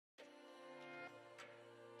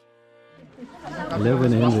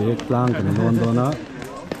11 in Reiek Tlang kan non dona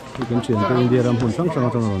you can train to India ram hun sang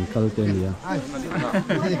ron kalte nia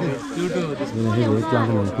ini Reiek Tlang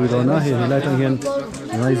kan pui dona he lai tang hian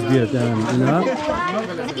nice beer tan ina.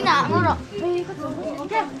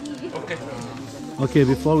 Okay,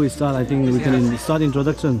 before we start, I think we can start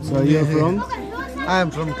introduction. So you're from? I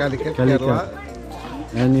am from Calicut, Kerala.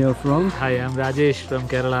 And you're from? Hi, I'm Rajesh from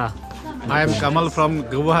Kerala. I am Kamal from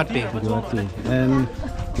Guwahati. And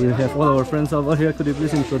we have all our friends over here. Could you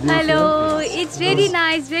please introduce Hello, it's very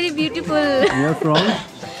nice, very beautiful. You're from?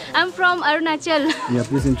 I'm from Arunachal. Yeah,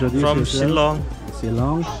 please introduce From yourself. Shillong.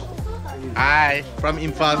 Shillong. I from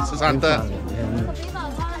Imphal, Susanta.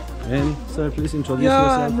 And sir, please introduce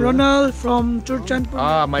yourself. yourself. I'm Ronald from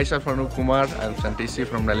Churchandpur. Myself Anup Kumar. I'm Santisi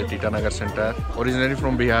from Nalitita Nagar Center. Originally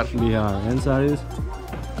from Bihar. Bihar. And Saris?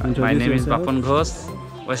 My name is Bapan Ghosh,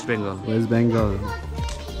 West Bengal. West Bengal.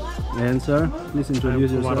 And sir, please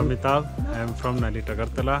introduce yourself. I'm Amitabh. I'm from Nalitita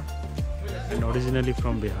Gartala and originally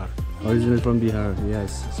from Bihar. Originally from Bihar,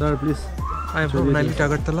 yes. Sir, please. I am from Nalitita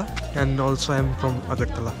Gartala and also I am from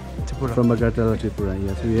Agartala, Tripura. From Agartala, Tripura,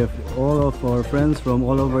 yes. We have all of our friends from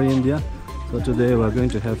all over India. So today we're going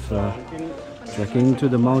to have trekking to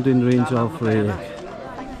the mountain range of Reiek.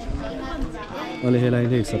 Only here I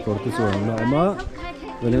take support this one. No,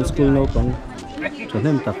 when in school no pang.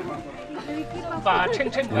 Chanem tak.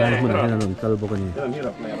 Yan mo na hinan kalbo kani.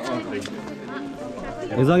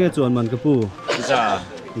 Ezang ye chuan man kapu.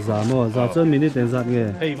 Za mo za chen minute en zat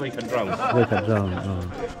nge. Hey, wait, control. Wait, control.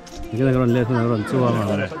 Ni kena ron let na ron chuwa ma.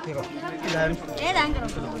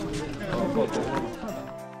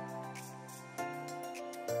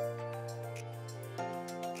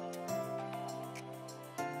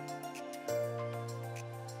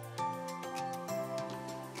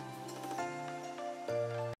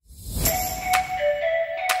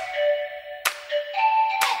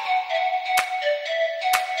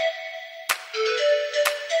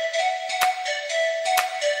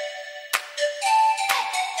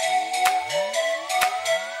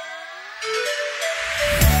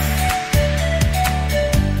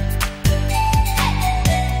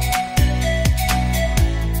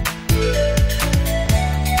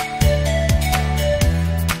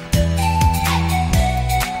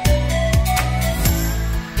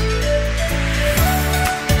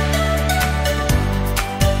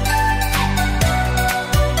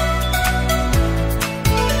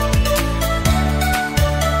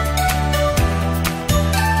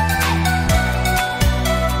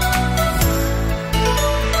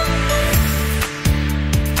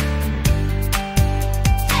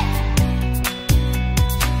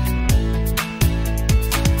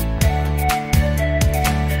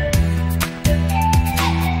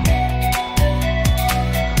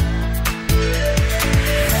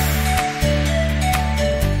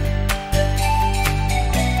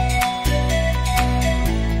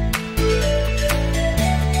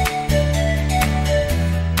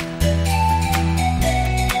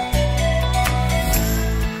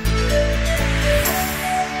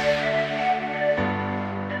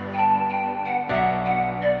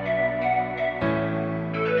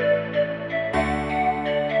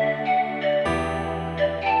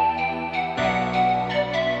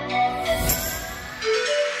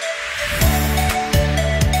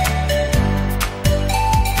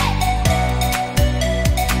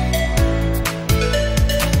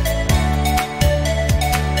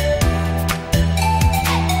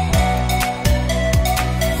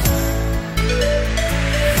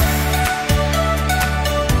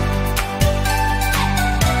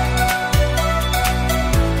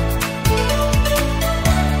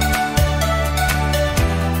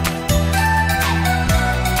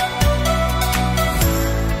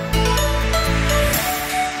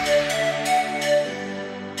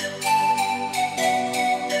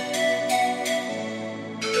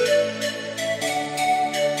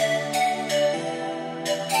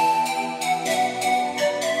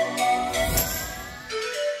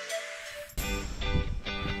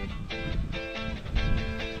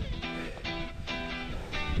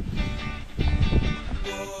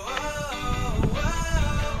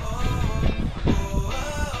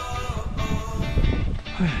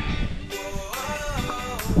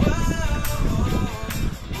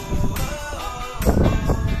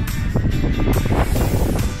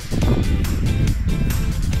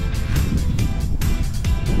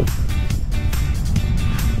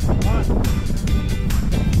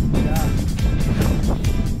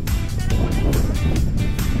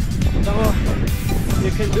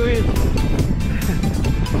 can do it.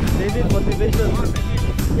 They need motivation.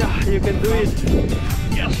 Yeah, you can do it.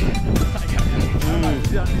 Yes.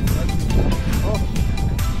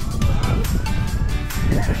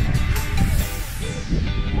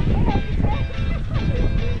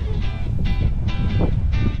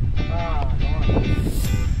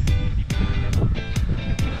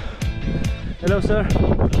 Hello, sir.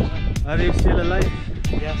 Are you still alive?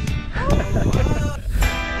 Yes.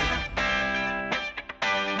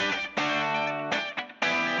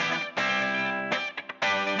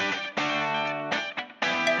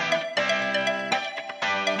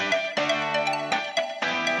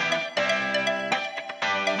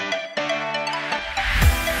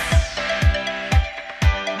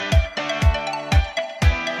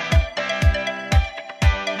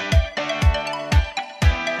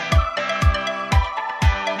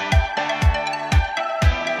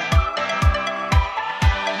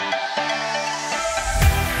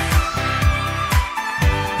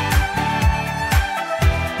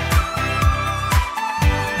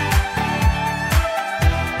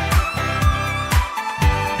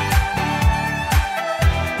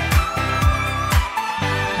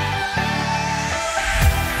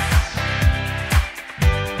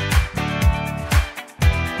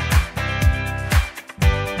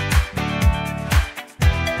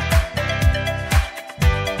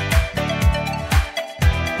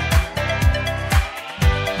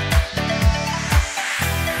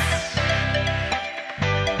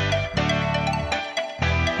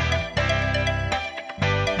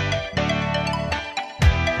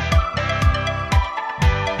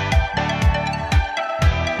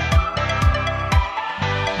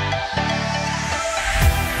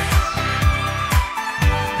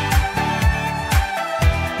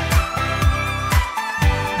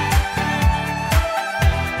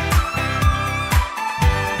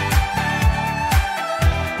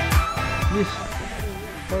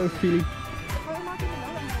 How are you feeling?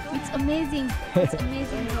 It's amazing. It's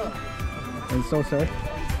amazing. And so, sir?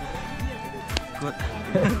 Good.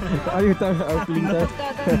 Are you tired? Are you feeling tired?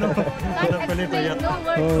 Can't explain, no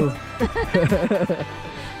words. Oh.